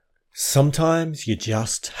Sometimes you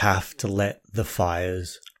just have to let the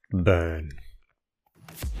fires burn.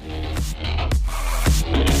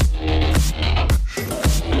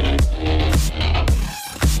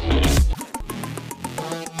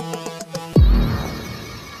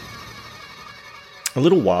 A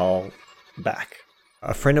little while back,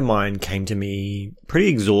 a friend of mine came to me pretty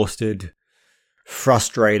exhausted,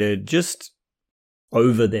 frustrated, just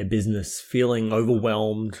over their business, feeling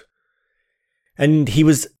overwhelmed. And he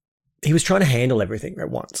was trying to handle everything at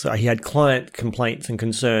once. So he had client complaints and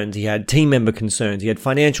concerns. He had team member concerns. He had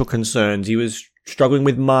financial concerns. He was struggling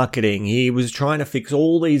with marketing. He was trying to fix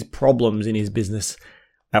all these problems in his business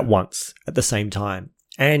at once, at the same time.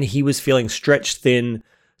 And he was feeling stretched thin,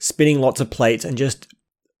 spinning lots of plates, and just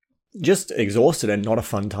exhausted and not a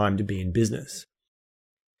fun time to be in business.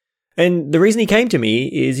 And the reason he came to me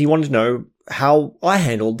is he wanted to know how I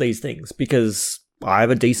handled these things, because I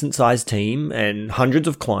have a decent sized team and hundreds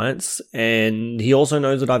of clients, and he also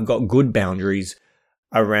knows that I've got good boundaries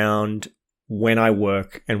around when I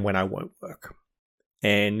work and when I won't work,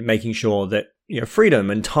 and making sure that,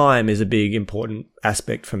 freedom and time is a big important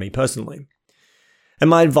aspect for me personally.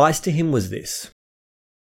 And my advice to him was this: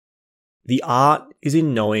 the art is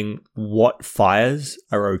in knowing what fires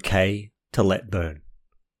are okay to let burn.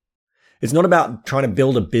 It's not about trying to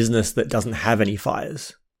build a business that doesn't have any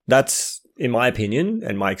fires. That's, in my opinion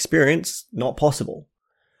and my experience, not possible.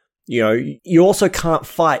 You also can't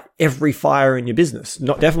fight every fire in your business.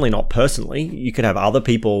 Definitely not personally. You could have other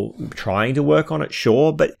people trying to work on it,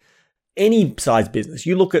 sure, but any size business,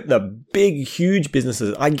 you look at the big, huge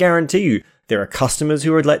businesses, I guarantee you there are customers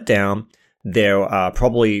who are let down. There are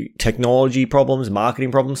probably technology problems,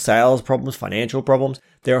 marketing problems, sales problems, financial problems.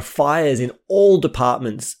 There are fires in all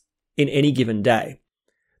departments in any given day.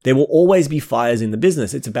 There will always be fires in the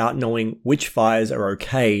business. It's about knowing which fires are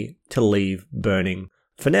okay to leave burning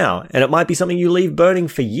for now. And it might be something you leave burning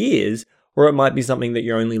for years, or it might be something that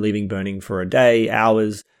you're only leaving burning for a day,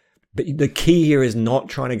 hours. But the key here is not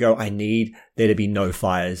trying to go, I need there to be no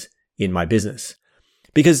fires in my business.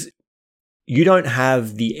 Because you don't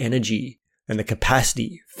have the energy and the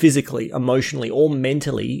capacity physically, emotionally, or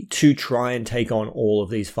mentally to try and take on all of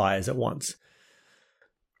these fires at once.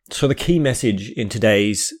 So the key message in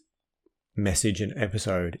today's message and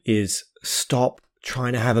episode is stop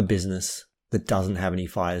trying to have a business that doesn't have any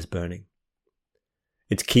fires burning.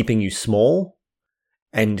 It's keeping you small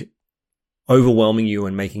and overwhelming you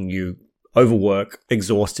and making you overwork,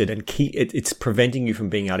 exhausted, and it's preventing you from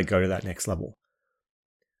being able to go to that next level.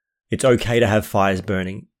 It's okay to have fires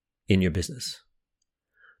burning in your business.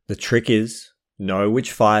 The trick is know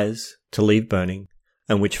which fires to leave burning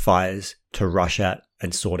and which fires to rush at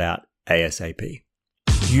and sort out ASAP.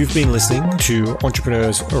 You've been listening to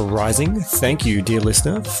Entrepreneurs Rising. Thank you, dear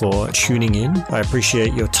listener, for tuning in. I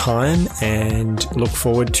appreciate your time and look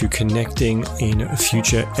forward to connecting in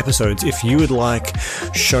future episodes. If you would like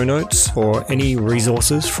show notes or any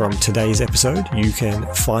resources from today's episode, you can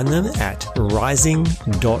find them at rising.show.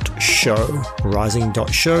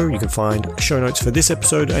 Rising.show. You can find show notes for this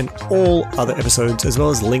episode and all other episodes, as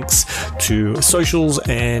well as links to socials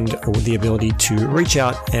and the ability to reach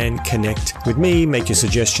out and connect with me, make your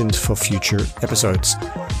suggestions for future episodes.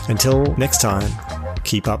 Until next time,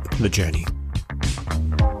 keep up the journey.